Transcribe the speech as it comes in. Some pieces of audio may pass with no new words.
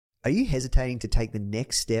Are you hesitating to take the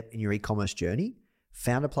next step in your e-commerce journey?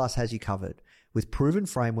 Founder Plus has you covered. With proven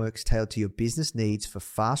frameworks tailored to your business needs for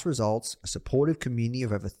fast results, a supportive community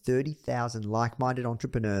of over 30,000 like-minded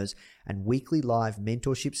entrepreneurs, and weekly live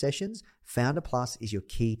mentorship sessions, Founder Plus is your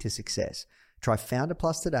key to success. Try Founder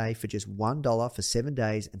Plus today for just $1 for 7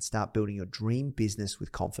 days and start building your dream business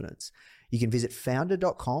with confidence. You can visit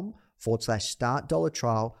founder.com/start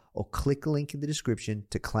 $trial or click the link in the description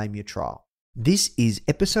to claim your trial. This is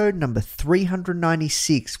episode number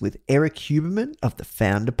 396 with Eric Huberman of the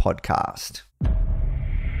Founder Podcast.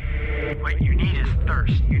 What you need is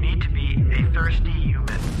thirst. You need to be a thirsty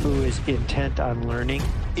human who is intent on learning.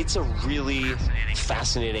 It's a really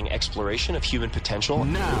fascinating exploration of human potential.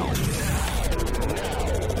 Now.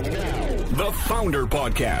 The Founder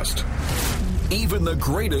Podcast. Even the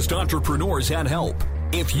greatest entrepreneurs had help.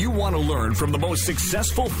 If you want to learn from the most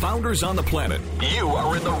successful founders on the planet, you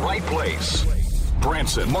are in the right place.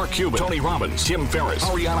 Branson, Mark Cuban, Tony Robbins, Tim Ferriss,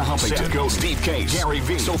 Ariana Huffington, Seth Godin, Steve Case, Gary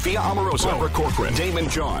Vee, Sophia Amoruso, Barbara Corcoran, Damon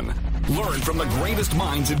John. Learn from the greatest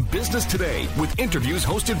minds in business today with interviews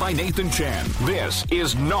hosted by Nathan Chan. This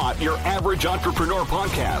is not your average entrepreneur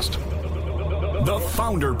podcast. The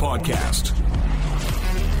Founder Podcast.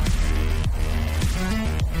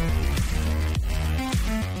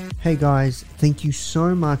 Hey guys, thank you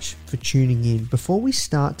so much for tuning in. Before we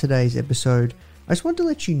start today's episode, I just want to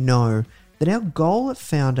let you know that our goal at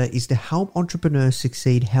Founder is to help entrepreneurs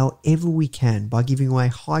succeed however we can by giving away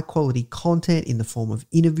high quality content in the form of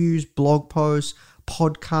interviews, blog posts,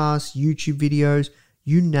 podcasts, YouTube videos,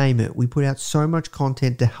 you name it. We put out so much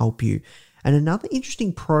content to help you. And another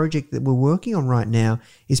interesting project that we're working on right now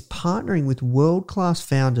is partnering with world-class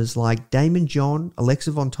founders like Damon John, Alexa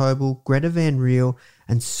Von Tobel, Greta Van Riel,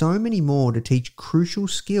 and so many more to teach crucial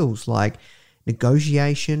skills like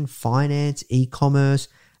negotiation, finance, e-commerce,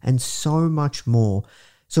 and so much more.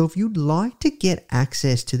 So if you'd like to get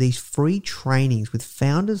access to these free trainings with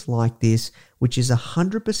founders like this, which is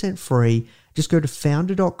 100% free, just go to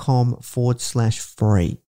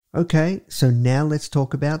founder.com/free. Okay, so now let's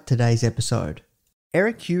talk about today's episode.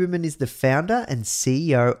 Eric Huberman is the founder and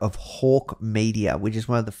CEO of Hawk Media, which is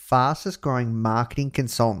one of the fastest growing marketing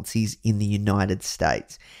consultancies in the United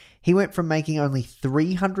States. He went from making only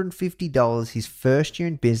 $350 his first year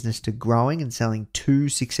in business to growing and selling 2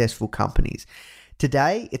 successful companies.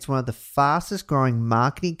 Today, it's one of the fastest growing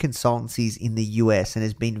marketing consultancies in the US and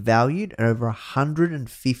has been valued at over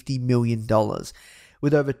 $150 million.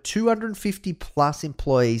 With over 250 plus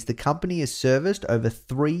employees, the company has serviced over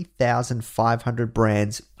 3,500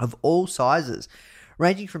 brands of all sizes,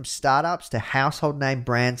 ranging from startups to household name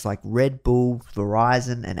brands like Red Bull,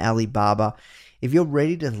 Verizon, and Alibaba. If you're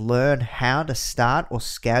ready to learn how to start or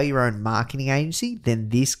scale your own marketing agency, then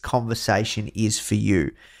this conversation is for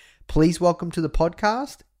you. Please welcome to the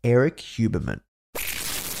podcast, Eric Huberman.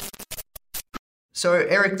 So,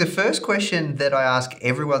 Eric, the first question that I ask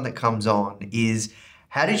everyone that comes on is,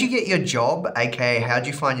 how did you get your job, aka how did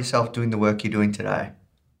you find yourself doing the work you're doing today?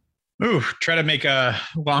 Try to make a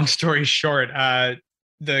long story short.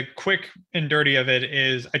 The quick and dirty of it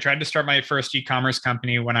is I tried to start my first e-commerce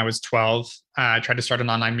company when I was 12. I tried to start an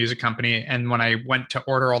online music company. And when I went to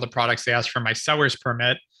order all the products, they asked for my seller's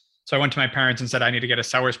permit. So I went to my parents and said, I need to get a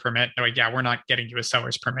seller's permit. They're like, yeah, we're not getting you a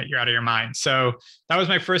seller's permit. You're out of your mind. So that was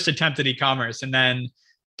my first attempt at e-commerce. And then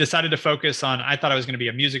decided to focus on, I thought I was going to be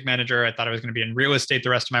a music manager. I thought I was going to be in real estate the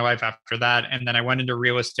rest of my life after that. And then I went into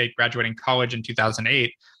real estate, graduating college in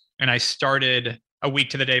 2008. And I started a week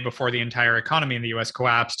to the day before the entire economy in the US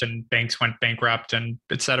collapsed and banks went bankrupt and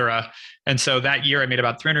et cetera. And so that year I made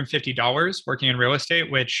about $350 working in real estate,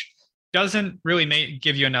 which doesn't really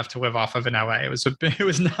give you enough to live off of in LA. It was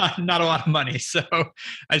not a lot of money. So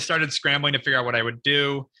I started scrambling to figure out what I would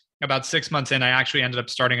do. About 6 months in, I actually ended up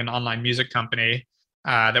starting an online music company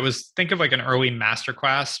that was, think of like an early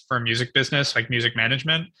masterclass for music business, like music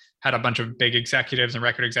management. Had a bunch of big executives and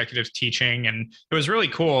record executives teaching, and it was really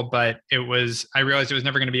cool, but I realized it was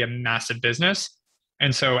never going to be a massive business.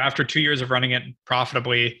 And so after 2 years of running it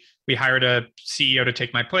profitably, we hired a CEO to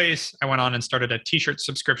take my place. I went on and started a t-shirt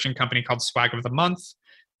subscription company called Swag of the Month,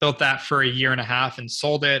 built that for a year and a half and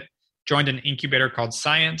sold it, joined an incubator called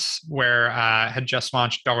Science, where I had just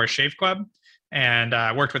launched Dollar Shave Club. And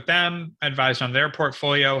worked with them, advised on their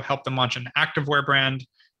portfolio, helped them launch an activewear brand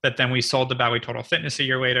that then we sold to Bally Total Fitness a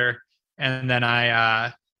year later. And then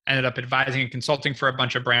I ended up advising and consulting for a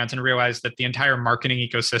bunch of brands and realized that the entire marketing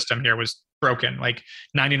ecosystem here was broken. Like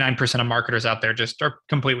 99% of marketers out there just are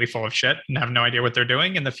completely full of shit and have no idea what they're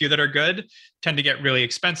doing. And the few that are good tend to get really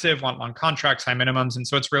expensive, want long contracts, high minimums. And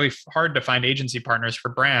so it's really hard to find agency partners for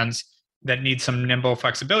brands that need some nimble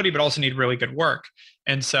flexibility, but also need really good work.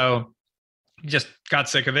 And so just got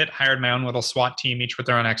sick of it, hired my own little SWAT team, each with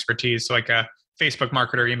their own expertise. So like a Facebook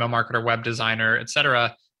marketer, email marketer, web designer, et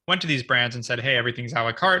cetera. Went to these brands and said, hey, everything's a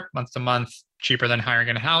la carte, month to month, cheaper than hiring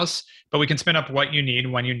in-house, but we can spin up what you need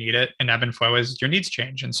when you need it, and ebb and flow as your needs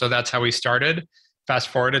change. And so that's how we started. Fast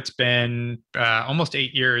forward, it's been almost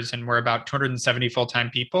 8 years, and we're about 270 full-time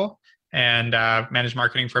people, and manage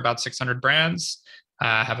marketing for about 600 brands.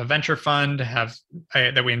 Have a venture fund,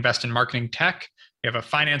 that we invest in marketing tech. We have a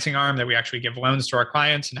financing arm that we actually give loans to our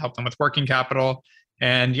clients and help them with working capital.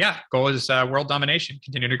 And yeah, goal is world domination,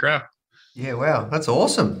 continue to grow. Yeah, wow, that's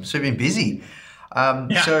awesome. So you've been busy.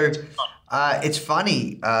 So it's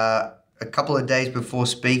funny, a couple of days before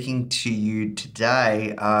speaking to you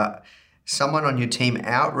today, someone on your team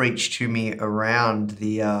outreached to me around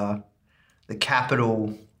the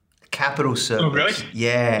capital service. Oh, really?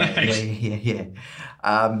 Yeah, Nice.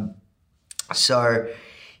 yeah. So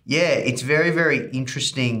yeah, it's very, very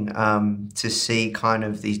interesting to see kind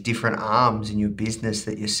of these different arms in your business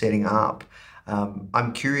that you're setting up.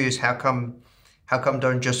 I'm curious, how come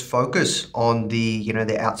don't just focus on the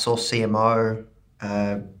outsourced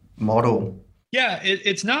CMO model? Yeah,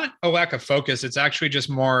 it's not a lack of focus. It's actually just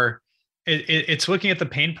more, it's looking at the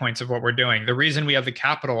pain points of what we're doing. The reason we have the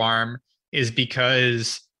capital arm is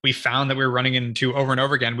because we found that we were running into over and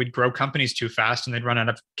over again, we'd grow companies too fast and they'd run out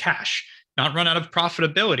of cash, not run out of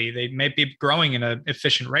profitability. They may be growing in an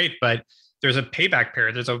efficient rate, but there's a payback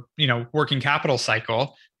period. There's a working capital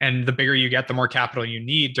cycle. And the bigger you get, the more capital you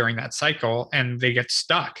need during that cycle, and they get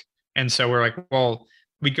stuck. And so we're like, well,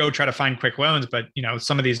 we go try to find quick loans, but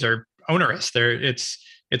some of these are onerous.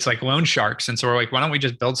 It's like loan sharks. And so we're like, why don't we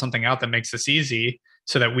just build something out that makes this easy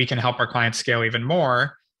so that we can help our clients scale even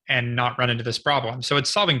more and not run into this problem. So it's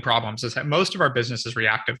solving problems. Is that most of our business is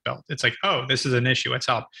reactive built. It's like, oh, this is an issue, let's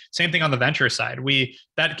help. Same thing on the venture side.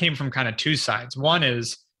 That came from kind of two sides. One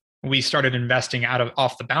is we started investing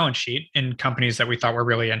off the balance sheet in companies that we thought were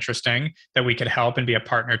really interesting, that we could help and be a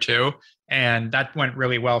partner to. And that went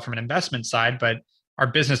really well from an investment side, but our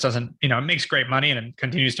business doesn't, it makes great money and it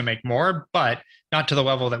continues to make more, but not to the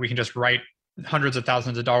level that we can just write hundreds of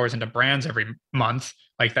thousands of dollars into brands every month.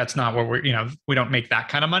 Like that's not what we don't make that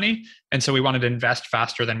kind of money. And so we wanted to invest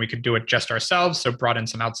faster than we could do it just ourselves. So brought in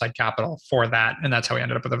some outside capital for that. And that's how we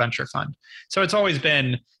ended up with a venture fund. So it's always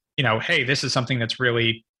been, hey, this is something that's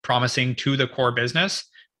really promising to the core business,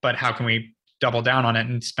 but how can we double down on it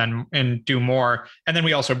and spend and do more? And then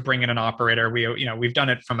we also bring in an operator. We've done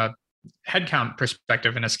it from a headcount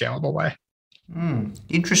perspective in a scalable way.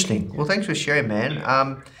 Interesting. Well, thanks for sharing, man.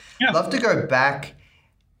 Yeah. Love to go back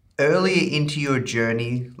earlier into your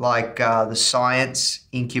journey, like the science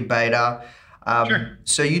incubator. Sure.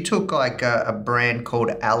 So you took like a brand called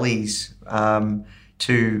Allie's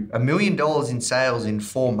to $1 million in sales in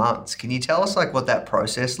 4 months. Can you tell us like what that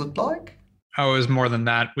process looked like? Oh, it was more than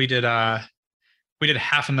that. We did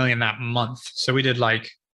 $500,000 that month. So we did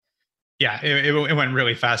it went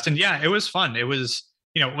really fast. And yeah, it was fun. It was,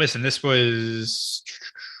 listen, this was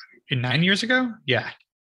 9 years ago. Yeah.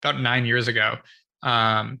 About 9 years ago.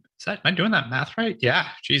 Am I doing that math right? Yeah.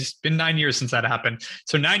 Geez, been 9 years since that happened.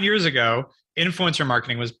 So 9 years ago, influencer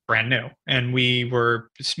marketing was brand new and we were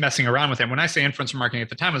just messing around with it. When I say influencer marketing at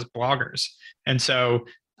the time, it was bloggers. And so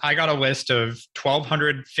I got a list of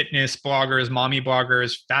 1,200 fitness bloggers, mommy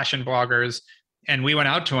bloggers, fashion bloggers. And we went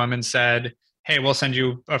out to them and said, hey, we'll send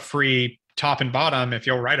you a free top and bottom if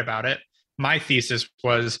you'll write about it. My thesis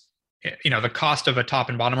was, the cost of a top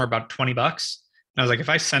and bottom are about $20. And I was like, if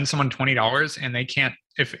I send someone $20 and they can't,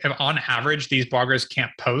 if on average, these bloggers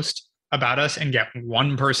can't post about us and get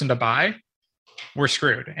one person to buy, we're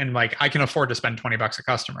screwed. And like, I can afford to spend $20 a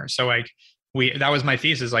customer. So like that was my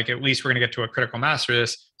thesis, like, at least we're going to get to a critical mass for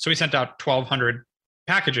this. So we sent out 1,200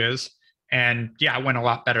 packages and yeah, it went a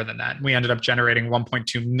lot better than that. We ended up generating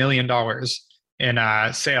 $1.2 million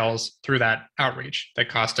in sales through that outreach that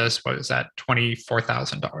cost us, what was that?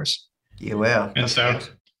 $24,000. Yeah. Wow. And so,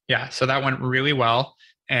 yeah, so that went really well.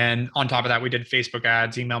 And on top of that, we did Facebook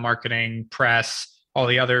ads, email marketing, press, all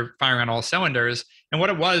the other firing on all cylinders. And what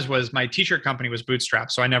it was my t-shirt company was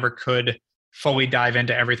bootstrapped. So I never could fully dive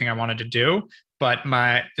into everything I wanted to do. But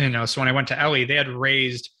so when I went to Ellie, they'd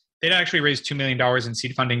actually raised $2 million in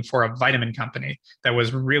seed funding for a vitamin company that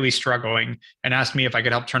was really struggling and asked me if I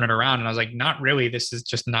could help turn it around. And I was like, not really. This is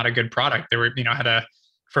just not a good product. They were,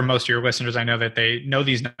 for most of your listeners, I know that they know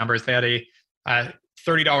these numbers. They had a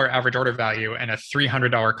 $30 average order value and a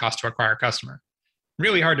 $300 cost to acquire a customer.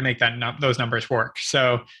 Really hard to make those numbers work.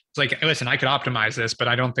 So it's like, listen, I could optimize this, but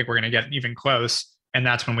I don't think we're going to get even close. And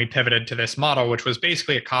that's when we pivoted to this model, which was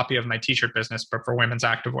basically a copy of my t-shirt business, but for women's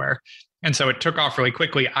activewear. And so it took off really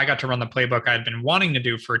quickly. I got to run the playbook I had been wanting to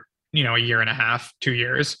do for, a year and a half, 2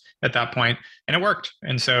 years at that point, and it worked.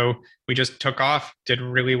 And so we just took off, did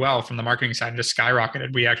really well from the marketing side, and just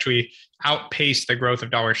skyrocketed. We actually outpaced the growth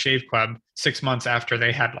of Dollar Shave Club 6 months after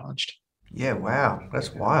they had launched. Yeah, wow.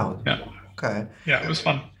 That's wild. Yeah. Okay. Yeah, it was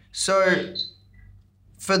fun. So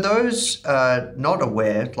for those not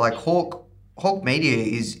aware, like Hawk Media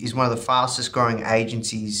is one of the fastest growing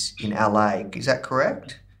agencies in LA. Is that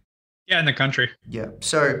correct? Yeah, in the country. Yeah.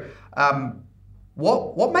 So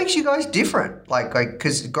what makes you guys different? Like,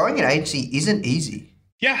 because growing an agency isn't easy.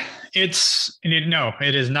 Yeah, it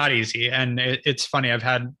is not easy. And it's funny. I've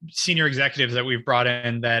had senior executives that we've brought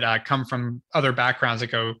in that come from other backgrounds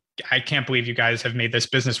that go, I can't believe you guys have made this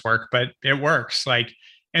business work, but it works.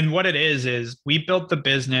 And what it is we built the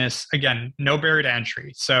business, again, no barrier to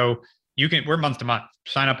entry. So we're month to month,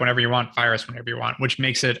 sign up whenever you want, fire us whenever you want, which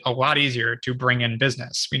makes it a lot easier to bring in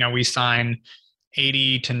business. We sign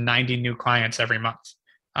 80 to 90 new clients every month,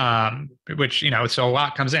 which, so a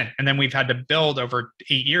lot comes in. And then we've had to build over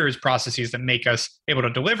 8 years processes that make us able to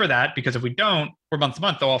deliver that, because if we don't, we're month to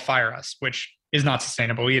month, they'll all fire us, which is not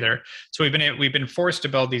sustainable either. So we've been forced to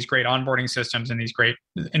build these great onboarding systems and these great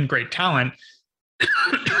talent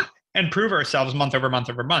and prove ourselves month over month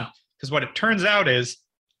over month. Because what it turns out is,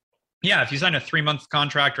 if you sign a 3-month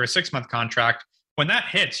contract or a 6-month contract, when that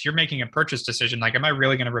hits, you're making a purchase decision. Like, am I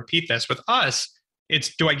really going to repeat this? With us,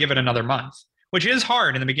 it's, do I give it another month? Which is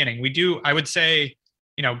hard in the beginning. I would say,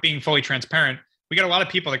 being fully transparent, we get a lot of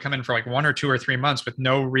people that come in for like 1 or 2 or 3 months with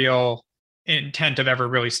no real intent of ever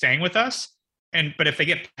really staying with us. But if they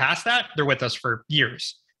get past that, they're with us for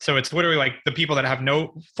years. So it's literally like the people that have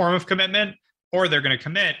no form of commitment, or they're going to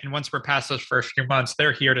commit. And once we're past those first few months,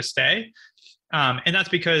 they're here to stay. And that's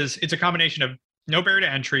because it's a combination of no barrier to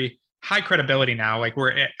entry, high credibility now. Like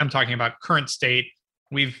I'm talking about current state.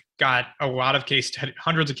 We've got a lot of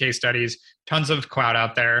hundreds of case studies, tons of clout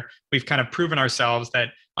out there. We've kind of proven ourselves that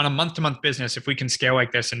on a month-to-month business, if we can scale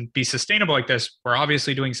like this and be sustainable like this, we're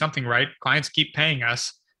obviously doing something right. Clients keep paying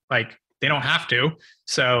us. Like, they don't have to.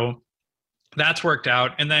 So that's worked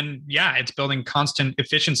out. And then, it's building constant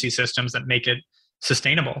efficiency systems that make it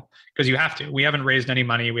sustainable, because you have to. We haven't raised any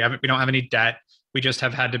money. We don't have any debt. We just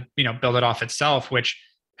have had to, build it off itself, which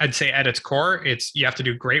I'd say at its core, you have to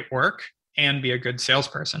do great work and be a good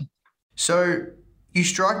salesperson. So you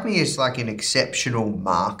strike me as like an exceptional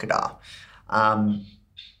marketer.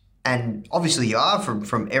 And obviously you are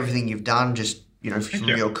from everything you've done, just, from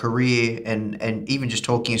your career and even just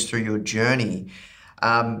talking us through your journey.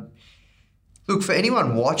 Look, for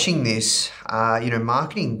anyone watching this,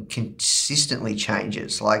 marketing consistently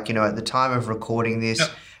changes. Like, at the time of recording this,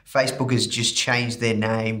 Facebook has just changed their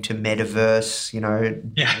name to Metaverse.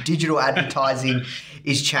 Digital advertising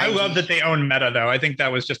is changing. I love that they own Meta, though. I think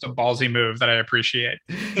that was just a ballsy move that I appreciate.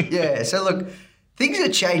 Yeah. So look, things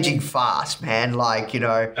are changing fast, man. Like,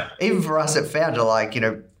 even for us at Founder, like,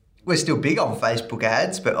 we're still big on Facebook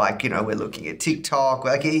ads, but like, we're looking at TikTok.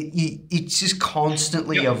 Like, it's just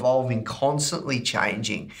constantly evolving, constantly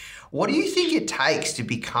changing. What do you think it takes to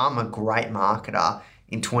become a great marketer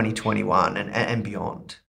in 2021 and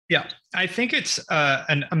beyond? Yeah, I think it's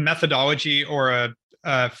a methodology or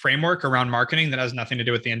a framework around marketing that has nothing to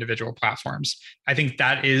do with the individual platforms. I think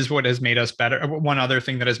that is what has made us better. One other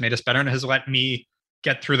thing that has made us better and has let me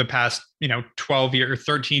get through the past, 12 years,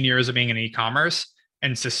 13 years of being in e-commerce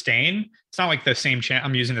and sustain. It's not like the same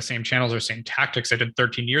I'm using the same channels or same tactics I did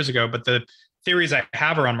 13 years ago, but the theories I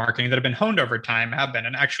have around marketing that have been honed over time have been.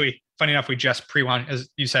 And actually, funny enough, we just pre-launched, as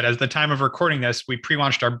you said, as the time of recording this, we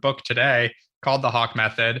pre-launched our book today called The Hawk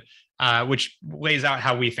Method, which lays out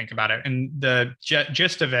how we think about it. And the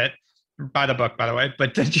gist of it, buy the book, by the way,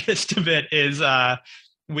 but the gist of it is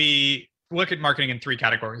we look at marketing in 3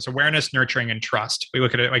 categories: awareness, nurturing, and trust. We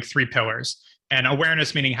look at it like 3 pillars. And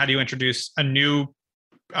awareness, meaning how do you introduce a new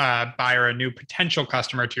buyer, a new potential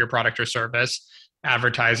customer to your product or service,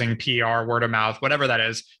 advertising, PR, word of mouth, whatever that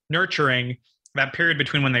is. Nurturing, that period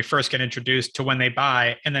between when they first get introduced to when they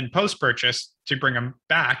buy, and then post-purchase to bring them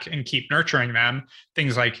back and keep nurturing them.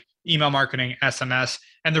 Things like email marketing, SMS.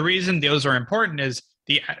 And the reason those are important is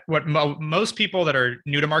what most people that are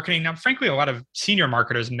new to marketing now, frankly, a lot of senior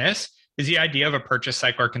marketers miss, is the idea of a purchase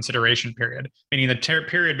cycle or consideration period, meaning the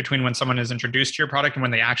period between when someone is introduced to your product and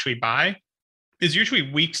when they actually buy is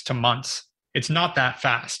usually weeks to months. It's not that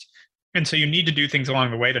fast. And so you need to do things along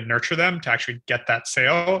the way to nurture them to actually get that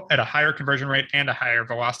sale at a higher conversion rate and a higher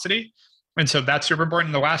velocity. And so that's super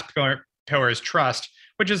important. The last pillar is trust,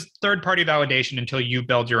 which is third-party validation until you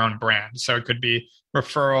build your own brand. So it could be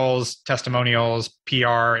referrals, testimonials,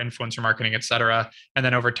 PR, influencer marketing, et cetera. And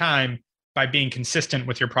then over time, by being consistent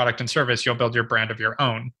with your product and service, you'll build your brand of your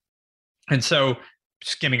own. And so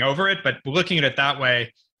skimming over it, but looking at it that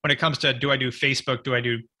way, when it comes to, do I do Facebook? Do I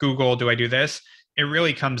do Google? Do I do this? It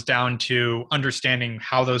really comes down to understanding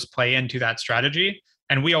how those play into that strategy.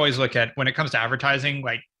 And we always look at, when it comes to advertising,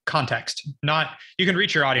 like context, not, you can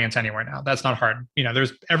reach your audience anywhere now. That's not hard.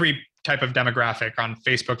 There's every type of demographic on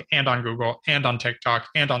Facebook and on Google and on TikTok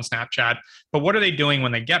and on Snapchat. But what are they doing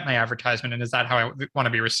when they get my advertisement? And is that how I want to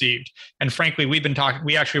be received? And frankly, we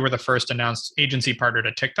actually were the first announced agency partner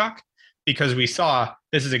to TikTok, because we saw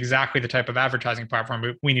this is exactly the type of advertising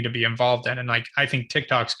platform we need to be involved in. And I think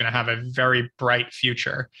TikTok's going to have a very bright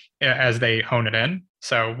future as they hone it in.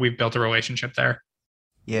 So we've built a relationship there.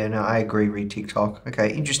 Yeah, no, I agree, read TikTok.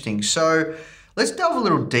 Okay, interesting. So let's delve a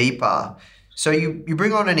little deeper. So you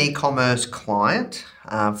bring on an e-commerce client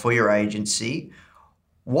for your agency.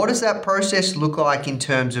 What does that process look like in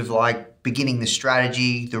terms of beginning the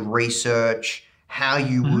strategy, the research, how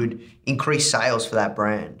you would increase sales for that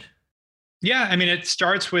brand? Yeah, I mean, it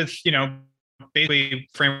starts with, basically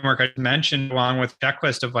framework I mentioned, along with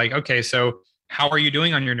checklist of okay, so how are you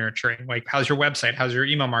doing on your nurturing? How's your website? How's your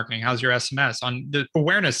email marketing? How's your SMS? On the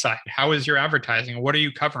awareness side, how is your advertising? What are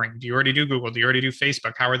you covering? Do you already do Google? Do you already do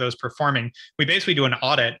Facebook? How are those performing? We basically do an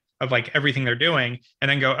audit of everything they're doing, and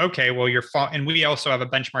then go, okay, well, and we also have a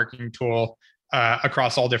benchmarking tool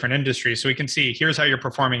across all different industries. So we can see, here's how you're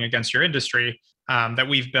performing against your industry that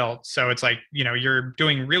we've built. So it's you're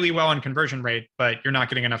doing really well on conversion rate, but you're not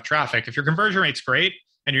getting enough traffic. If your conversion rate's great,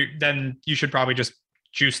 then you should probably just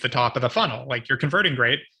juice the top of the funnel. You're converting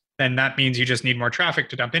great, then that means you just need more traffic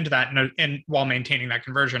to dump into that and while maintaining that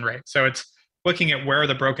conversion rate. So it's looking at where are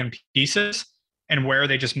the broken pieces and where are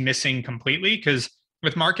they just missing completely. Because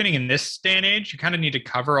with marketing in this day and age, you kind of need to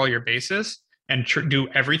cover all your bases and do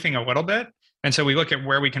everything a little bit. And so we look at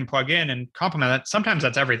where we can plug in and complement that. Sometimes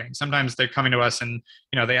that's everything. Sometimes they're coming to us and,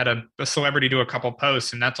 they had a celebrity do a couple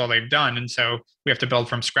posts and that's all they've done. And so we have to build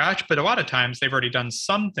from scratch. But a lot of times they've already done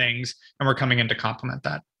some things and we're coming in to complement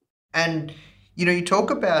that. And, you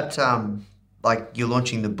talk about you're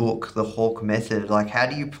launching the book, The Hawk Method. How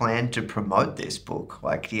do you plan to promote this book?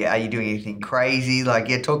 Are you doing anything crazy?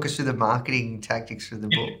 Talk us through the marketing tactics for the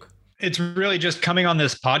book. It's really just coming on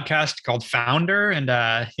this podcast called Founder and,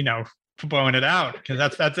 blowing it out,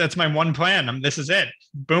 because that's my one plan. This is it,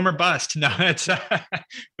 boom or bust. No, it's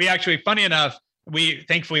we actually, funny enough,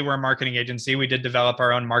 thankfully we're a marketing agency. We did develop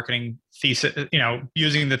our own marketing thesis,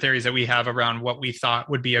 using the theories that we have around what we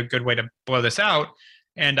thought would be a good way to blow this out.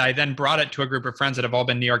 And I then brought it to a group of friends that have all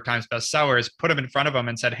been New York Times bestsellers, put them in front of them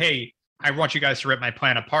and said, hey, I want you guys to rip my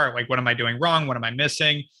plan apart. What am I doing wrong? What am I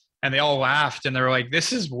missing? And they all laughed and they were like,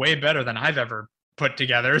 this is way better than I've ever put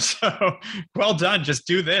together. So well done. Just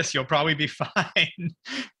do this. You'll probably be fine.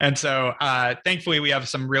 And so thankfully, we have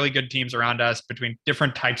some really good teams around us between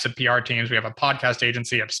different types of PR teams. We have a podcast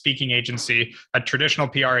agency, a speaking agency, a traditional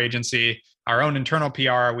PR agency, our own internal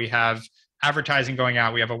PR. We have advertising going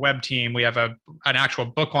out. We have a web team. We have an actual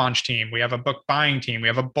book launch team. We have a book buying team. We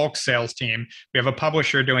have a bulk sales team. We have a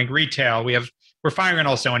publisher doing retail. We're firing on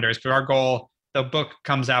all cylinders, because our goal, the book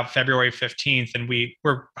comes out February 15th, and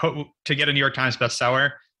we're to get a New York Times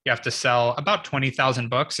bestseller, you have to sell about 20,000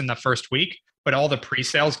 books in the first week, but all the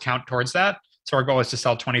pre-sales count towards that. So our goal is to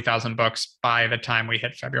sell 20,000 books by the time we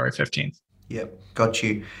hit February 15th. Yep, got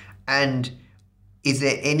you. And is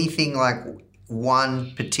there anything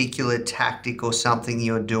one particular tactic or something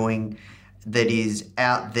you're doing that is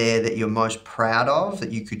out there that you're most proud of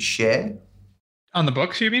that you could share? On the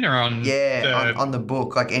books, you mean, or on? Yeah, on the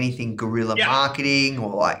book, anything guerrilla marketing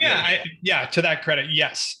or to that credit,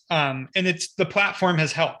 yes. And the platform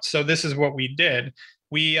has helped. So this is what we did.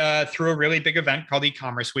 We threw a really big event called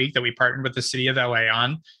E-commerce Week that we partnered with the city of LA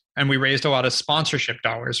on, and we raised a lot of sponsorship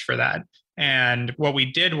dollars for that. And what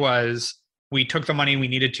we did was we took the money we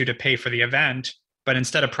needed to pay for the event, but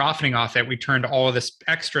instead of profiting off it, we turned all of this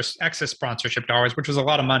excess sponsorship dollars, which was a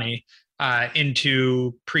lot of money,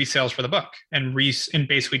 into pre-sales for the book, and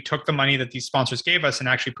basically took the money that these sponsors gave us and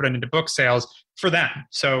actually put it into book sales for them.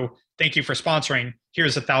 So thank you for sponsoring.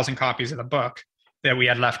 Here's 1,000 copies of the book that we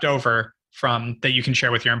had left over from that you can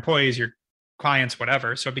share with your employees, your clients,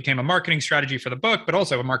 whatever. So it became a marketing strategy for the book, but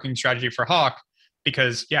also a marketing strategy for Hawk,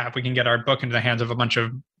 because if we can get our book into the hands of a bunch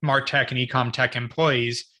of MarTech and Ecom Tech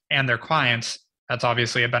employees and their clients, that's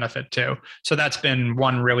obviously a benefit too. So that's been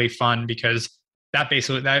one really fun, because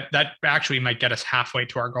that actually might get us halfway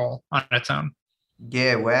to our goal on its own.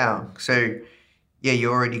 Yeah, wow. So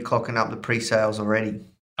you're already clocking up the pre-sales already.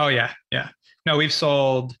 Oh yeah, yeah. No, we've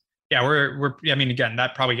sold. Yeah, we're. I mean, again,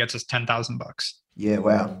 that probably gets us 10,000 bucks. Yeah,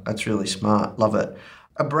 wow. That's really smart. Love it.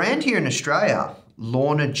 A brand here in Australia,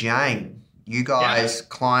 Lorna Jane. You guys,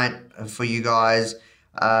 client for you guys,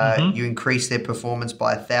 you increased their performance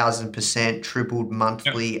by 1,000%, tripled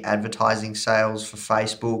monthly advertising sales for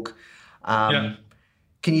Facebook.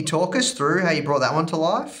 Can you talk us through how you brought that one to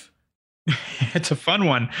life? It's a fun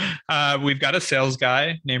one. We've got a sales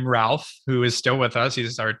guy named Ralph who is still with us.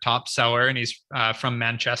 He's our top seller, and he's from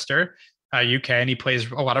Manchester, UK, and he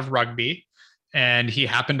plays a lot of rugby. And he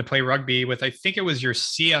happened to play rugby with, I think it was your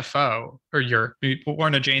CFO or your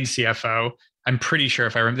Lorna Jane CFO. I'm pretty sure,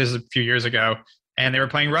 if I remember, this is a few years ago. And they were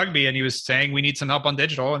playing rugby, and he was saying, we need some help on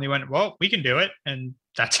digital. And he went, well, we can do it. And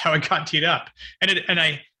that's how it got teed up. And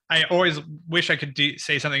I always wish I could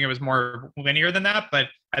say something that was more linear than that, but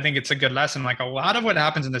I think it's a good lesson. Like, a lot of what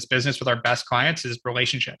happens in this business with our best clients is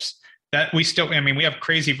relationships that we still, I mean, we have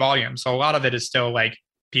crazy volume. So a lot of it is still like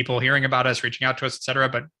people hearing about us, reaching out to us, et cetera.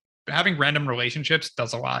 But having random relationships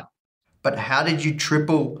does a lot. But how did you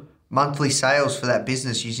triple monthly sales for that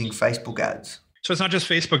business using Facebook ads? So it's not just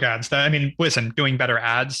Facebook ads. I mean, listen, doing better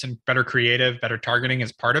ads and better creative, better targeting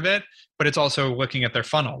is part of it, but it's also looking at their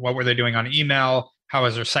funnel. What were they doing on email? How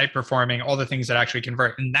is their site performing? All the things that actually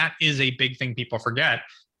convert. And that is a big thing people forget,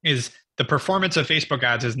 is the performance of Facebook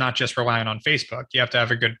ads is not just relying on Facebook. You have to have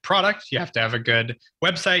a good product. You have to have a good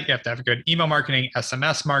website. You have to have a good email marketing,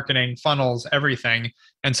 SMS marketing, funnels, everything.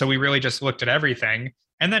 And so we really just looked at everything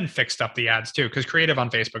and then fixed up the ads too, because creative on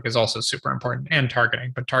Facebook is also super important, and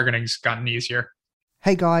targeting, but targeting's gotten easier.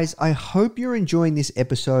 Hey guys, I hope you're enjoying this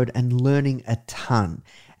episode and learning a ton.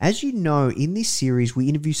 As you know, in this series, we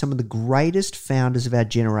interview some of the greatest founders of our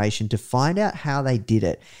generation to find out how they did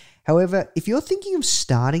it. However, if you're thinking of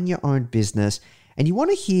starting your own business and you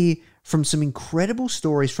want to hear from some incredible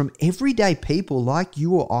stories from everyday people like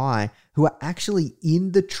you or I who are actually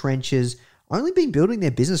in the trenches, only been building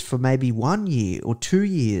their business for maybe 1 year or 2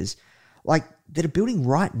 years, like that are building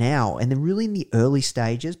right now and they're really in the early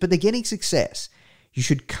stages, but they're getting success, you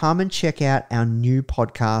should come and check out our new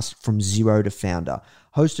podcast, From Zero to Founder,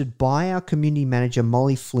 hosted by our community manager,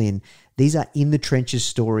 Molly Flynn. These are in the trenches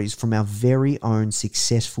stories from our very own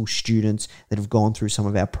successful students that have gone through some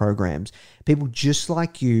of our programs. People just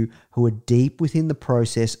like you who are deep within the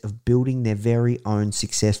process of building their very own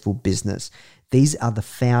successful business. These are the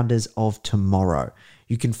founders of tomorrow.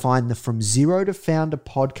 You can find the From Zero to Founder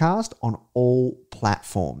podcast on all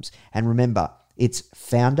platforms. And remember, it's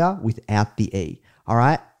founder without the E. All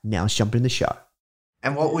right, now let's jump in the show.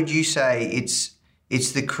 And what would you say?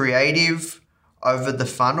 It's the creative over the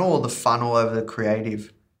funnel, or the funnel over the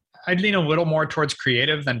creative? I'd lean a little more towards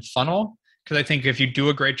creative than funnel, because I think if you do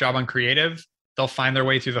a great job on creative, they'll find their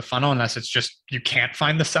way through the funnel, unless it's just you can't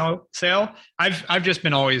find the sale. I've just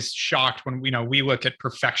been always shocked when we look at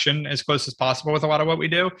perfection as close as possible with a lot of what we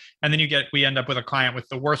do, and then we end up with a client with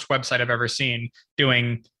the worst website I've ever seen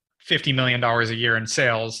doing $50 million a year in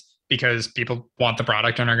sales, because people want the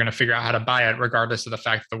product and are going to figure out how to buy it regardless of the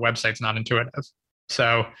fact that the website's not intuitive.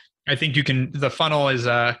 So I think the funnel is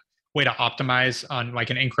a way to optimize on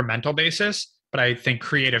like an incremental basis, but I think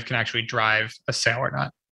creative can actually drive a sale or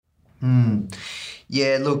not.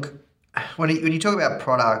 Yeah, look, when you talk about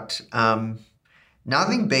product,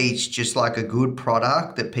 nothing beats just like a good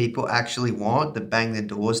product that people actually want, that bang the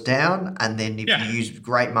doors down. And then if you use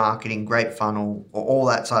great marketing, great funnel, or all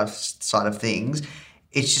that side of things,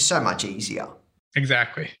 it's just so much easier.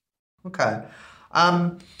 Exactly. Okay.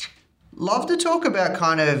 Love to talk about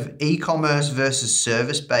kind of e-commerce versus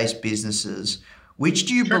service-based businesses. Which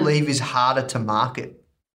do you believe is harder to market?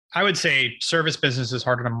 I would say service business is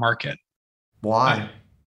harder to market. Why?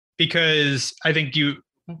 Because I think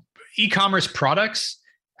e-commerce products,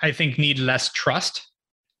 I think, need less trust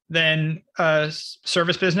than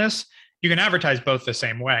service business. You can advertise both the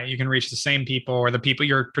same way. You can reach the same people or the people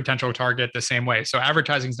your potential target the same way. So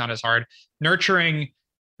advertising is not as hard. Nurturing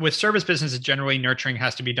with service businesses, generally nurturing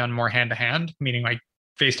has to be done more hand to hand, meaning like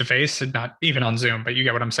face to face, and not even on Zoom, but you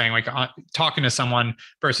get what I'm saying, like talking to someone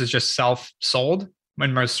versus just self-sold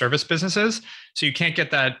in most service businesses. So you can't get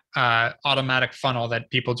that automatic funnel that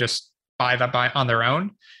people just buy on their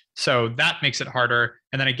own. So that makes it harder.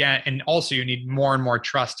 And then again, and also you need more and more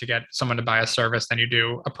trust to get someone to buy a service than you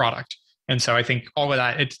do a product. And so I think all of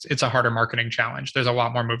that, it's a harder marketing challenge. There's a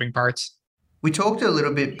lot more moving parts. We talked a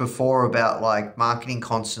little bit before about like marketing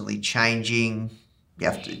constantly changing.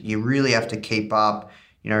 You really have to keep up,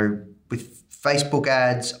 with Facebook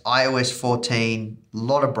ads, iOS 14, a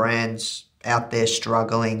lot of brands out there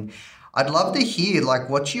struggling. I'd love to hear,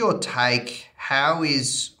 like, what's your take? How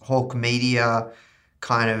is Hawk Media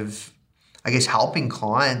kind of I guess, helping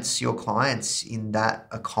your clients in that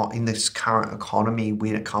in this current economy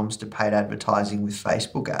when it comes to paid advertising with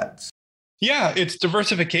Facebook ads? Yeah, it's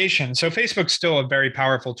diversification. So Facebook's still a very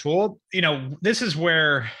powerful tool. This is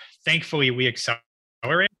where thankfully we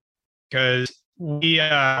accelerate because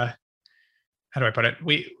how do I put it?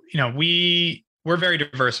 We're very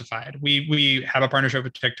diversified. We have a partnership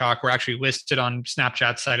with TikTok. We're actually listed on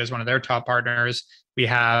Snapchat's site as one of their top partners. We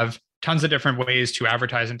have tons of different ways to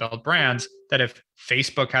advertise and build brands that if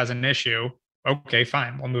Facebook has an issue, okay,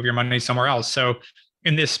 fine, we'll move your money somewhere else. So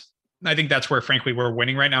in this, I think that's where, frankly, we're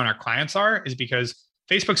winning right now and our clients is because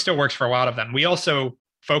Facebook still works for a lot of them. We also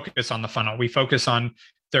focus on the funnel. We focus on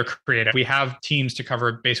their creative. We have teams to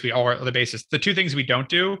cover basically all the bases. The two things we don't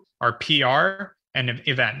do are PR and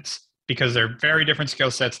events because they're very different skill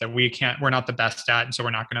sets that we're not the best at. And so we're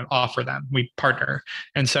not going to offer them. We partner.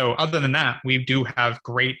 And so other than that, we do have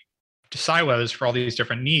great silos for all these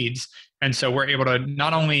different needs. And so we're able to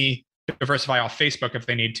not only diversify off Facebook if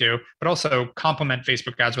they need to, but also complement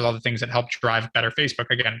Facebook ads with all the things that help drive better Facebook,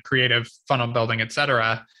 again, creative, funnel building, et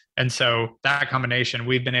cetera. And so that combination,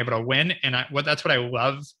 we've been able to win. And that's what I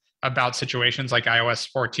love about situations like iOS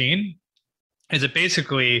 14 is it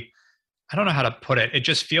basically, I don't know how to put it. It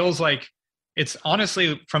just feels like it's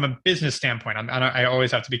honestly from a business standpoint. I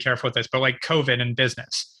always have to be careful with this, but like COVID in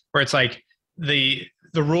business, where it's like the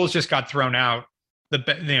rules just got thrown out.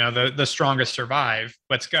 The strongest survive.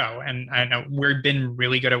 Let's go. And I know we've been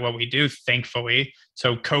really good at what we do, thankfully.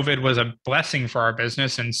 So COVID was a blessing for our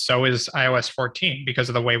business, and so is iOS 14 because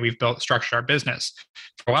of the way we've structured our business.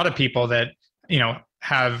 For a lot of people that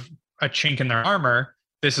have a chink in their armor,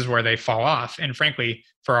 this is where they fall off. And frankly,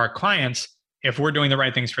 for our clients, if we're doing the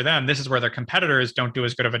right things for them, this is where their competitors don't do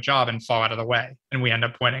as good of a job and fall out of the way, and we end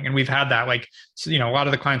up winning. And we've had that, a lot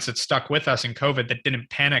of the clients that stuck with us in COVID that didn't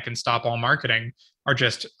panic and stop all marketing are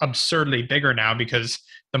just absurdly bigger now because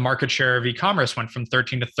the market share of e-commerce went from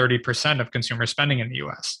 13 to 30% of consumer spending in the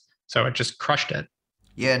US. So it just crushed it.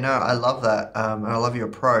 Yeah, no, I love that. And I love your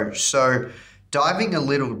approach. So diving a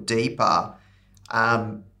little deeper,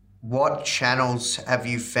 what channels have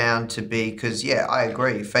you found to be, because I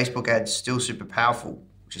agree, Facebook ads still super powerful,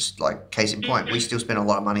 just like case in point, we still spend a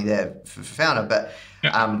lot of money there for Founder,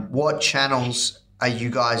 but what channels are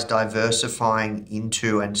you guys diversifying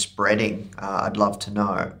into and spreading? I'd love to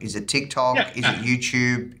know. Is it TikTok? Yeah. Is it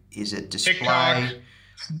YouTube? Is it display? TikTok,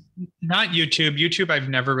 not YouTube. YouTube, I've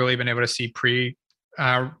never really been able to see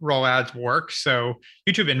roll ads work. So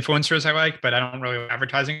YouTube influencers I like, but I don't really like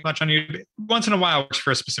advertising much on YouTube. Once in a while it works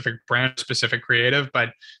for a specific brand, specific creative, but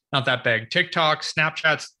not that big. TikTok,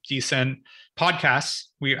 Snapchat's decent. Podcasts,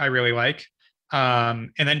 I really like.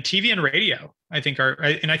 And then TV and radio, I think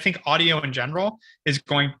I think audio in general is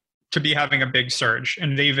going to be having a big surge.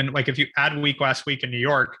 And they even, if you add week last week in New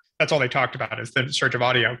York, that's all they talked about is the surge of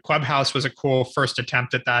audio. Clubhouse was a cool first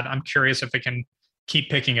attempt at that. I'm curious if they can keep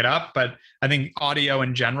picking it up, but I think audio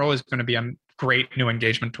in general is going to be a great new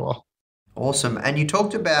engagement tool. Awesome. And you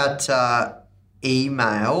talked about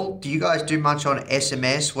email. Do you guys do much on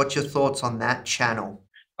SMS? What's your thoughts on that channel?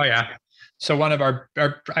 Oh, yeah. So one of our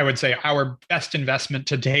I would say our best investment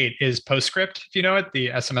to date is Postscript, if you know it, the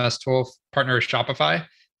SMS tool partner with Shopify.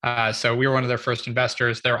 So we were one of their first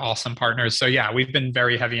investors. They're awesome partners. So yeah, we've been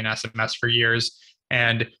very heavy in SMS for years.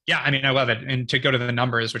 And yeah, I love it. And to go to the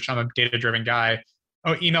numbers, which I'm a data-driven guy,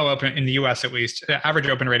 email open in the US at least, the average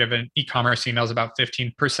open rate of an e-commerce email is about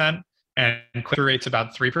 15% and click-through rate's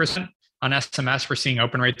about 3%. On SMS, we're seeing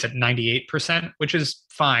open rates at 98%, which is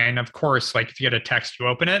fine. Of course, if you get a text, you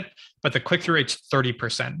open it, but the click-through rate's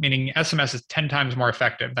 30%, meaning SMS is 10 times more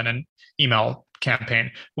effective than an email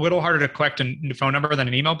campaign. A little harder to collect a phone number than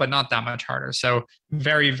an email, but not that much harder. So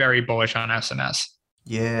very, very bullish on SMS.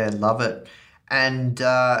 Yeah, love it. And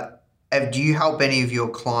do you help any of your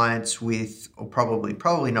clients with, or probably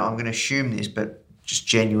not, I'm going to assume this, but just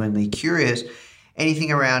genuinely curious,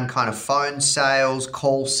 anything around kind of phone sales,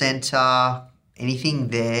 call center, anything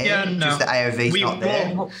there? Yeah, no. Just the AOV's not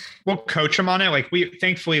there? We'll coach them on it. We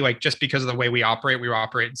thankfully, just because of the way we operate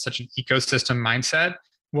in such an ecosystem mindset,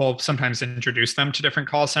 we'll sometimes introduce them to different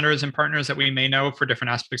call centers and partners that we may know for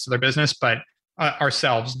different aspects of their business, but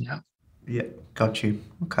ourselves, no. Yeah, got you.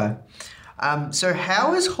 Okay. So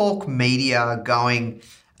how is Hawk Media going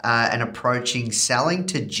and approaching selling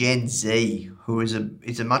to Gen Z, who is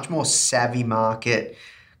a much more savvy market,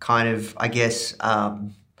 kind of, I guess,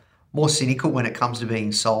 more cynical when it comes to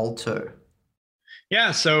being sold to?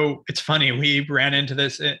 Yeah, so it's funny. We ran into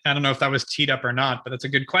this. I don't know if that was teed up or not, but that's a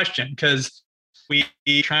good question because we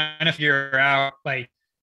trying to figure out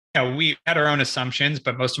we had our own assumptions,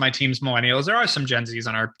 but most of my team's millennials. There are some Gen Zs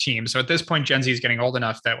on our team. So at this point, Gen Z is getting old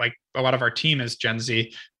enough that like a lot of our team is Gen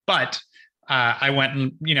Z. But I went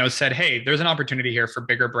and, said, hey, there's an opportunity here for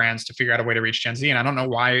bigger brands to figure out a way to reach Gen Z. And I don't know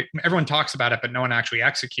why everyone talks about it, but no one actually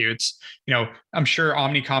executes. I'm sure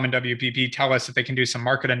Omnicom and WPP tell us that they can do some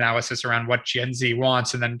market analysis around what Gen Z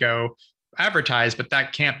wants and then go advertise, but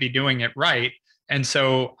that can't be doing it right. And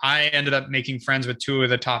so I ended up making friends with two of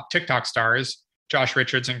the top TikTok stars, Josh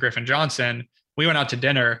Richards and Griffin Johnson. We went out to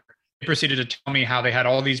dinner. They proceeded to tell me how they had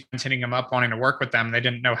all these brands hitting them up wanting to work with them. They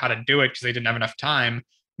didn't know how to do it because they didn't have enough time.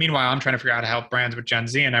 Meanwhile, I'm trying to figure out how to help brands with Gen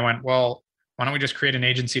Z. And I went, well, why don't we just create an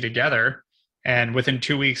agency together? And within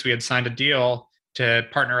 2 weeks, we had signed a deal to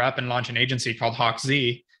partner up and launch an agency called Hawk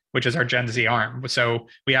Z, which is our Gen Z arm. So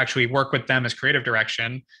we actually work with them as creative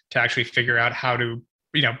direction to actually figure out how to,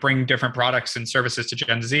 bring different products and services to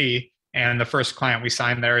Gen Z. And the first client we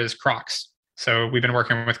signed there is Crocs. So we've been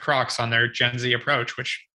working with Crocs on their Gen Z approach,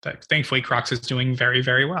 which thankfully Crocs is doing very,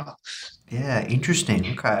 very well. Yeah,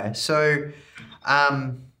 interesting. Okay. So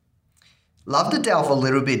love to delve a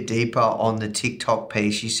little bit deeper on the TikTok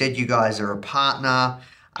piece. You said you guys are a partner.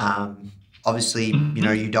 Obviously,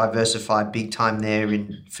 you diversify big time there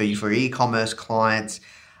for e-commerce clients.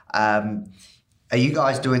 Are you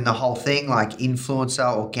guys doing the whole thing, like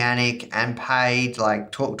influencer, organic, and paid?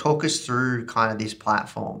 Like talk us through kind of this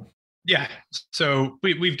platform. Yeah. So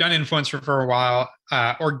we've done influencer for a while.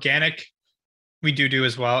 Organic, we do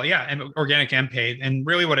as well. Yeah. And organic and paid. And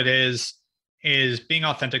really what it is being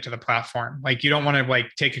authentic to the platform. Like you don't want to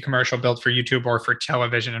take a commercial built for YouTube or for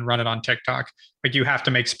television and run it on TikTok. Like you have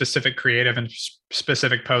to make specific creative and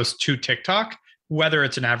specific posts to TikTok, whether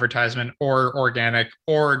it's an advertisement or organic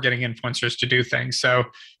or getting influencers to do things. So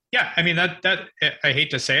yeah, I mean, that I hate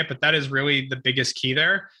to say it, but that is really the biggest key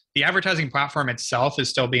there. The advertising platform itself is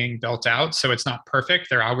still being built out. So it's not perfect.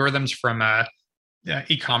 Their algorithms from a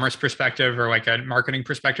e-commerce perspective or like a marketing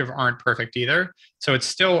perspective aren't perfect either. So it's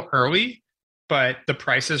still early, but the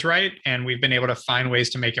price is right. And we've been able to find ways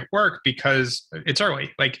to make it work because it's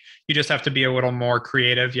early. Like you just have to be a little more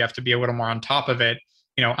creative. You have to be a little more on top of it.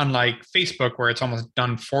 Unlike Facebook, where it's almost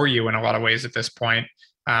done for you in a lot of ways at this point.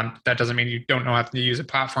 That doesn't mean you don't know how to use a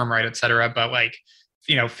platform right, et cetera. But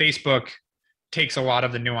Facebook takes a lot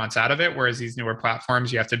of the nuance out of it. Whereas these newer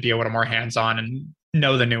platforms, you have to be a little more hands-on and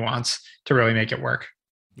know the nuance to really make it work.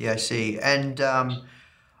 Yeah, I see. And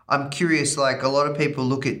I'm curious, like a lot of people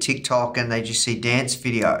look at TikTok and they just see dance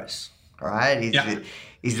videos, right?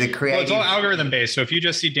 Is the creative... Well, it's all algorithm based. So if you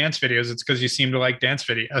just see dance videos, it's because you seem to like dance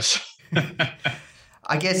videos.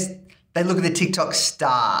 I guess they look at the TikTok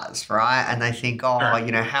stars, right? And they think, sure.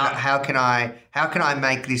 How can I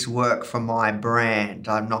make this work for my brand?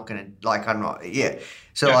 So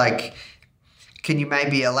can you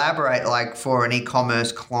maybe elaborate for an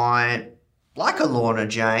e-commerce client, like a Lorna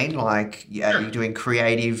Jane, sure. You're doing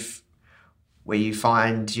creative where you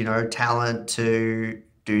find, talent to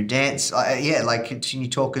do dance. Can you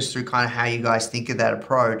talk us through kind of how you guys think of that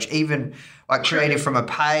approach? Even creative from a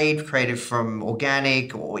paid, creative from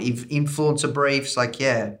organic, or influencer briefs,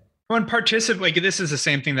 When this is the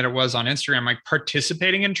same thing that it was on Instagram.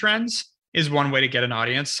 Participating in trends is one way to get an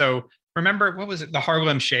audience. So remember, what was it? The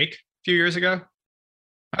Harlem Shake a few years ago?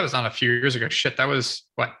 That was not a few years ago. Shit, that was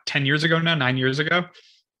 10 years ago now, 9 years ago.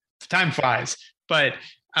 Time flies. But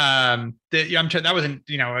that wasn't,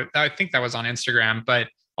 I think that was on Instagram, but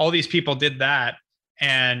all these people did that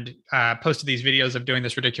and posted these videos of doing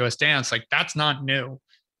this ridiculous dance. That's not new,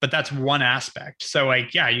 but that's one aspect. So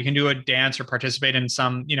you can do a dance or participate in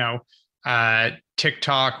some,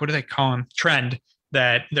 TikTok, what do they call them? Trend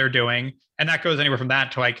that they're doing. And that goes anywhere from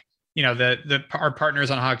that to our partners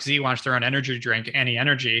on Hawk Z launched their own energy drink, Any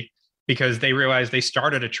Energy, because they realized they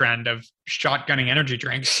started a trend of shotgunning energy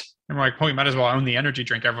drinks. And we're we might as well own the energy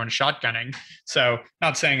drink everyone's shotgunning. So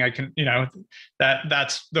not saying I can,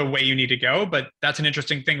 that's the way you need to go, but that's an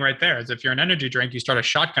interesting thing right there is if you're an energy drink, you start a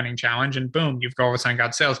shotgunning challenge and boom, you've all of a sudden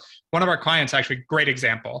got sales. One of our clients, actually, great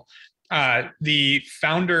example. The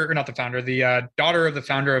daughter of the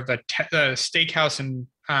founder of the steakhouse in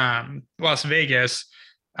Las Vegas,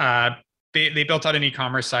 they built out an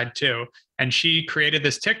e-commerce side too. And she created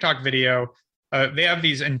this TikTok video. They have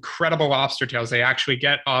these incredible lobster tails they actually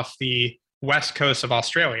get off the west coast of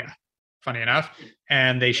Australia, funny enough.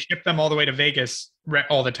 And they ship them all the way to Vegas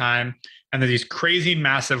all the time. And there's these crazy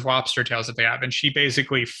massive lobster tails that they have. And she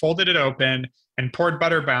basically folded it open and poured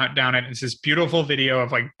butter down it. It's this beautiful video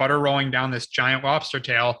of butter rolling down this giant lobster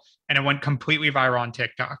tail. And it went completely viral on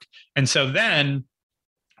TikTok. And so then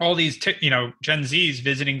all these, Gen Zs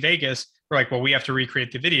visiting Vegas were well, we have to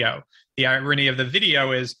recreate the video. The irony of the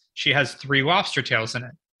video is she has 3 lobster tails in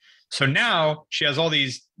it. So now she has all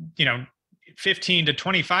these, 15 to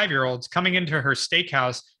 25-year-olds coming into her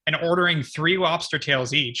steakhouse and ordering 3 lobster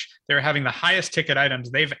tails each. They're having the highest ticket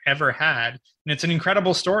items they've ever had. And it's an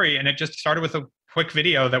incredible story. And it just started with a quick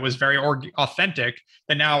video that was very authentic,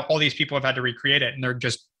 that now all these people have had to recreate it, and they're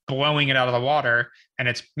just blowing it out of the water. And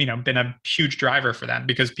it's, been a huge driver for them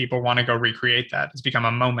because people want to go recreate that. It's become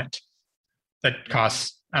a moment that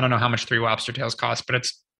costs, I don't know how much 3 lobster tails cost, but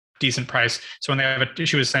it's decent price. So when they have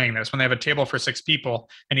she was saying this, when they have a table for 6 people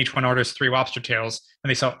and each one orders 3 lobster tails and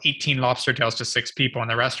they sell 18 lobster tails to 6 people in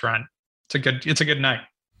the restaurant, it's a good night.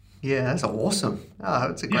 Yeah, that's awesome. Oh,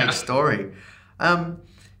 that's a great story.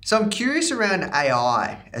 So I'm curious around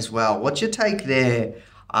AI as well. What's your take there?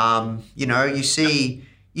 You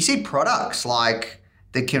see products like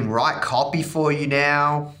that can write copy for you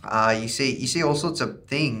now. You see all sorts of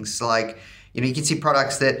things like, you can see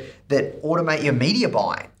products that automate your media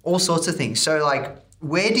buying, all sorts of things. So like,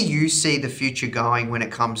 where do you see the future going when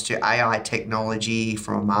it comes to AI technology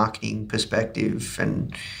from a marketing perspective?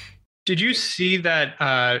 And did you see that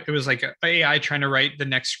it was like AI trying to write the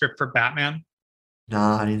next script for Batman? No,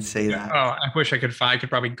 I didn't see that. Oh, I wish I could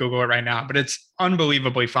probably Google it right now, but it's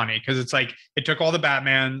unbelievably funny because it's like it took all the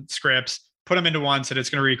Batman scripts, put them into one, said it's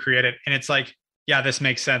going to recreate it. And it's like, yeah, this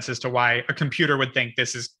makes sense as to why a computer would think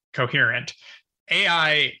this is coherent.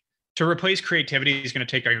 AI to replace creativity is going to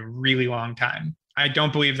take a really long time. I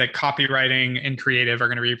don't believe that copywriting and creative are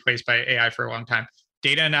going to be replaced by AI for a long time.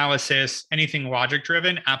 Data analysis, anything logic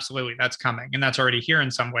driven, absolutely, that's coming. And that's already here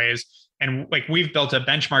in some ways. And like we've built a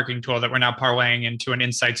benchmarking tool that we're now parlaying into an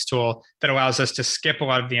insights tool that allows us to skip a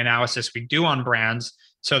lot of the analysis we do on brands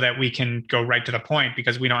so that we can go right to the point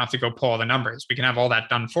because we don't have to go pull all the numbers. We can have all that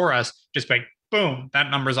done for us just by boom, that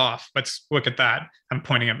number's off. Let's look at that. I'm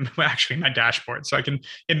pointing at actually my dashboard so I can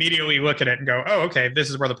immediately look at it and go, oh, okay, this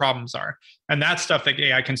is where the problems are. And that's stuff that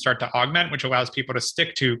AI can start to augment, which allows people to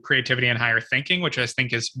stick to creativity and higher thinking, which I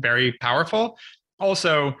think is very powerful.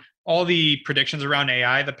 Also, all the predictions around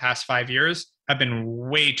AI the past 5 years have been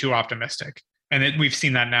way too optimistic. And we've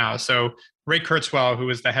seen that now. So Ray Kurzweil, who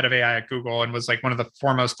was the head of AI at Google and was like one of the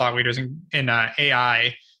foremost thought leaders in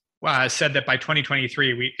AI, said that by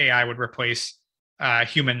 2023, AI would replace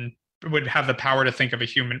would have the power to think of a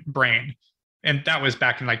human brain. And that was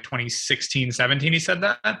back in like 2016, 17, he said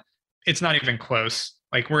that. It's not even close.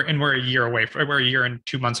 Like we're a year away. We're a year and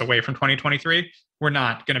 2 months away from 2023. We're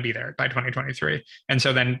not going to be there by 2023. And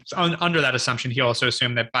so then under that assumption, he also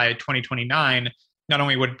assumed that by 2029, not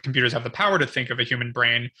only would computers have the power to think of a human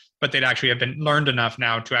brain, but they'd actually have been learned enough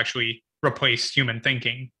now to actually replace human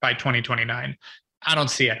thinking by 2029. I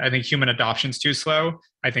don't see it. I think human adoption is too slow.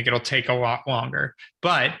 I think it'll take a lot longer.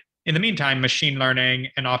 But in the meantime, machine learning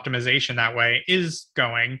and optimization that way is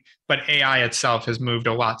going, but AI itself has moved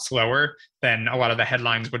a lot slower than a lot of the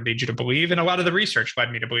headlines would lead you to believe. And a lot of the research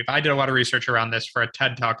led me to believe. I did a lot of research around this for a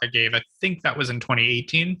TED talk I gave. I think that was in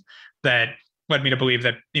 2018 that led me to believe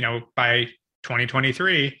that, by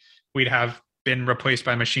 2023, we'd have been replaced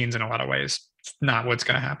by machines in a lot of ways. It's not what's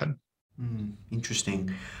going to happen.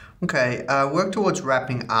 Interesting. Okay, work towards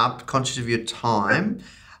wrapping up, conscious of your time.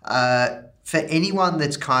 For anyone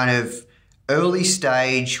that's kind of early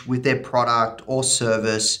stage with their product or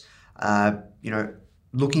service,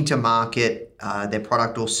 looking to market their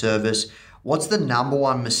product or service, what's the number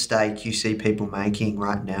one mistake you see people making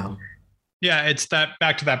right now? Yeah, it's that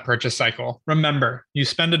back to that purchase cycle. Remember, you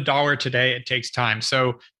spend $1 today, it takes time.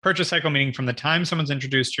 So purchase cycle meaning from the time someone's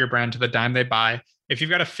introduced to your brand to the time they buy. If you've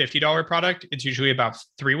got a $50 product, it's usually about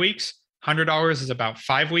 3 weeks. $100 is about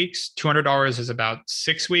 5 weeks. $200 is about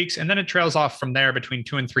 6 weeks. And then it trails off from there between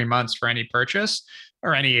 2 and 3 months for any purchase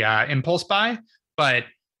or any impulse buy. But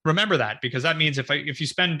remember that, because that means if you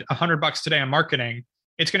spend $100 today on marketing,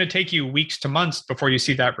 it's going to take you weeks to months before you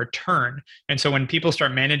see that return. And so when people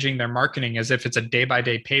start managing their marketing as if it's a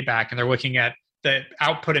day-by-day payback and they're looking at the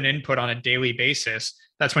output and input on a daily basis,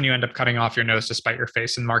 that's when you end up cutting off your nose to spite your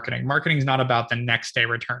face in marketing. Marketing is not about the next day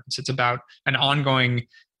returns. It's about an ongoing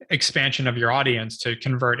expansion of your audience to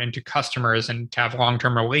convert into customers and to have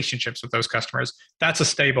long-term relationships with those customers. That's a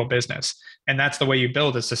stable business. And that's the way you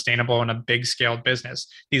build a sustainable and a big scaled business.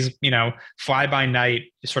 These, fly by night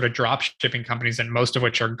sort of drop shipping companies, and most of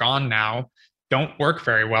which are gone now, don't work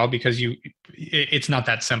very well because it's not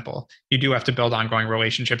that simple. You do have to build ongoing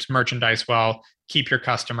relationships, merchandise well, keep your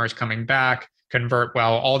customers coming back, convert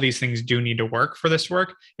well. All these things do need to work for this to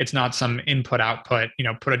work. It's not some input output,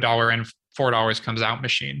 put $1 in, $4 comes out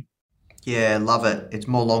machine. Yeah, love it. It's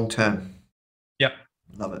more long term. Yep.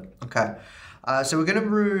 Love it. Okay. So we're going to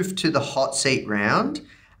move to the hot seat round.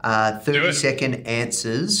 30-second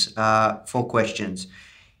answers for questions.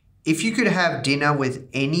 If you could have dinner with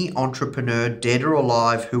any entrepreneur, dead or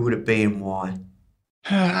alive, who would it be and why?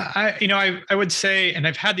 I would say, and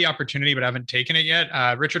I've had the opportunity, but I haven't taken it yet.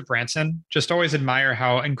 Richard Branson, just always admire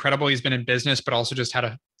how incredible he's been in business, but also just had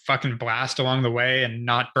a fucking blast along the way and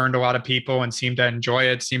not burned a lot of people and seemed to enjoy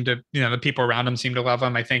it. The people around him seem to love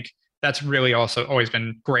him. I think that's really also always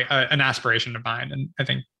been great, an aspiration of mine. And I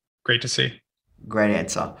think great to see. Great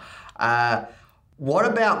answer. What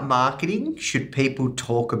about marketing should people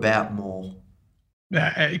talk about more?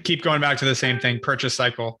 I keep going back to the same thing, purchase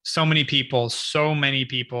cycle. So many people,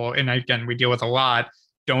 and again, we deal with a lot,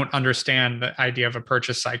 don't understand the idea of a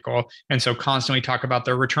purchase cycle. And so constantly talk about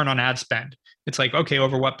their return on ad spend. It's like, okay,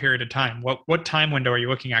 over what period of time? What time window are you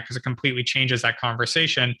looking at? Because it completely changes that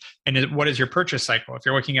conversation. And what is your purchase cycle? If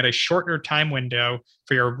you're looking at a shorter time window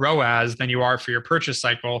for your ROAS than you are for your purchase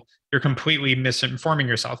cycle, you're completely misinforming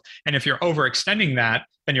yourself. And if you're overextending that,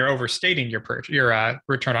 then you're overstating your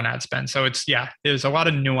return on ad spend. So there's a lot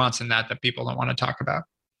of nuance in that people don't want to talk about.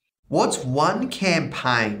 What's one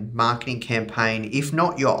marketing campaign, if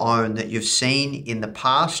not your own, that you've seen in the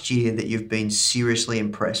past year that you've been seriously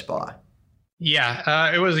impressed by?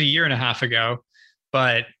 Yeah, it was a year and a half ago,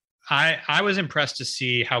 but I was impressed to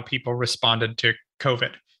see how people responded to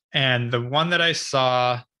COVID. And the one that I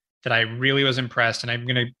saw that I really was impressed, and I'm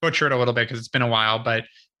going to butcher it a little bit because it's been a while, but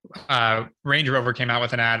Range Rover came out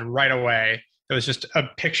with an ad right away. It was just a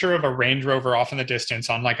picture of a Range Rover off in the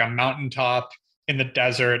distance on like a mountaintop in the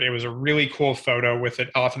desert. It was a really cool photo with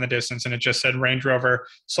it off in the distance. And it just said Range Rover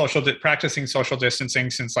practicing social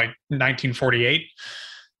distancing since like 1948.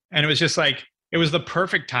 And it was just like, it was the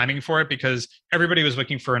perfect timing for it because everybody was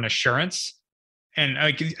looking for an assurance. And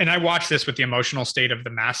I watched this with the emotional state of the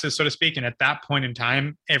masses, so to speak. And at that point in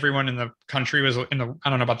time, everyone in the country I don't know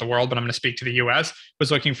about the world, but I'm going to speak to the US,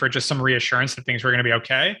 was looking for just some reassurance that things were going to be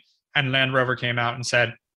okay. And Land Rover came out and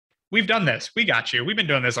said, we've done this. We got you. We've been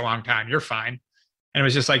doing this a long time. You're fine. And it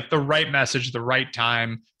was just like the right message, the right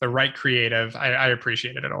time, the right creative. I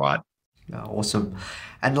appreciated it a lot. Oh, awesome.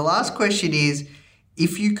 And the last question is,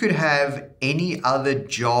 if you could have any other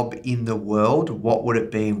job in the world, what would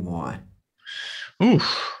it be and why? Ooh,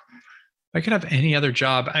 if I could have any other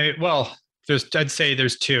job. I'd say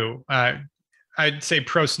there's two. I'd say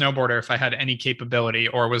pro snowboarder if I had any capability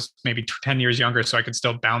or was maybe 10 years younger so I could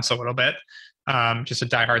still bounce a little bit. Just a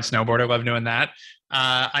diehard snowboarder, love doing that.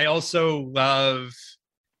 I also love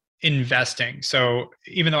investing. So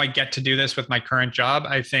even though I get to do this with my current job,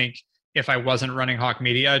 I think if I wasn't running Hawk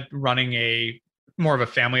Media, running more of a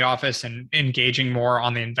family office and engaging more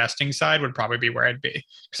on the investing side would probably be where I'd be.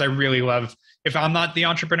 Because I really love, if I'm not the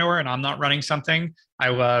entrepreneur and I'm not running something, I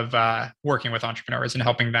love working with entrepreneurs and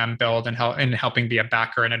helping them build and helping be a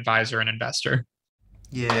backer, an advisor, an investor.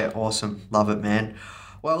 Yeah, awesome. Love it, man.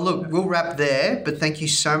 Well, look, we'll wrap there, but thank you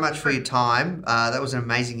so much for your time. That was an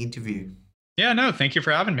amazing interview. Yeah, no, thank you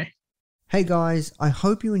for having me. Hey guys, I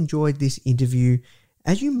hope you enjoyed this interview.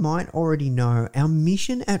 As you might already know, our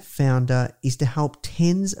mission at Foundr is to help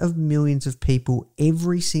tens of millions of people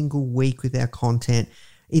every single week with our content,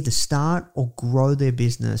 either start or grow their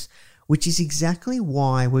business, which is exactly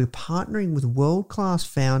why we're partnering with world-class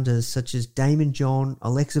founders such as Damon John,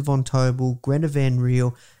 Alexa Von Tobel, Greta Van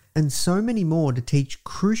Riel, and so many more to teach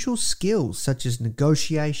crucial skills such as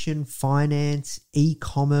negotiation, finance,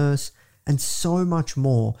 e-commerce, and so much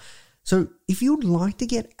more. So if you'd like to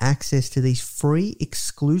get access to these free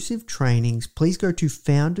exclusive trainings, please go to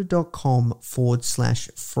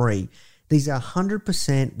foundr.com/free. These are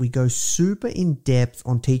 100%. We go super in depth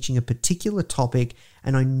on teaching a particular topic,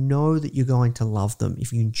 and I know that you're going to love them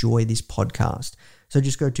if you enjoy this podcast. So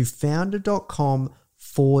just go to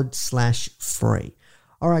foundr.com/free.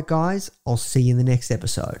 All right, guys, I'll see you in the next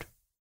episode.